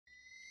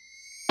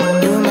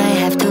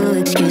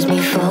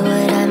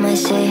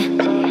say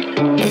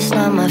it's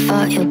not my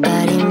fault, your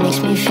body makes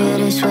me feel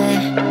this way.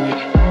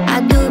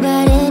 I'd do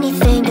about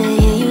anything to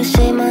hear you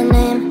say my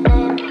name.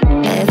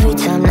 Every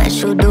time that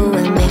you do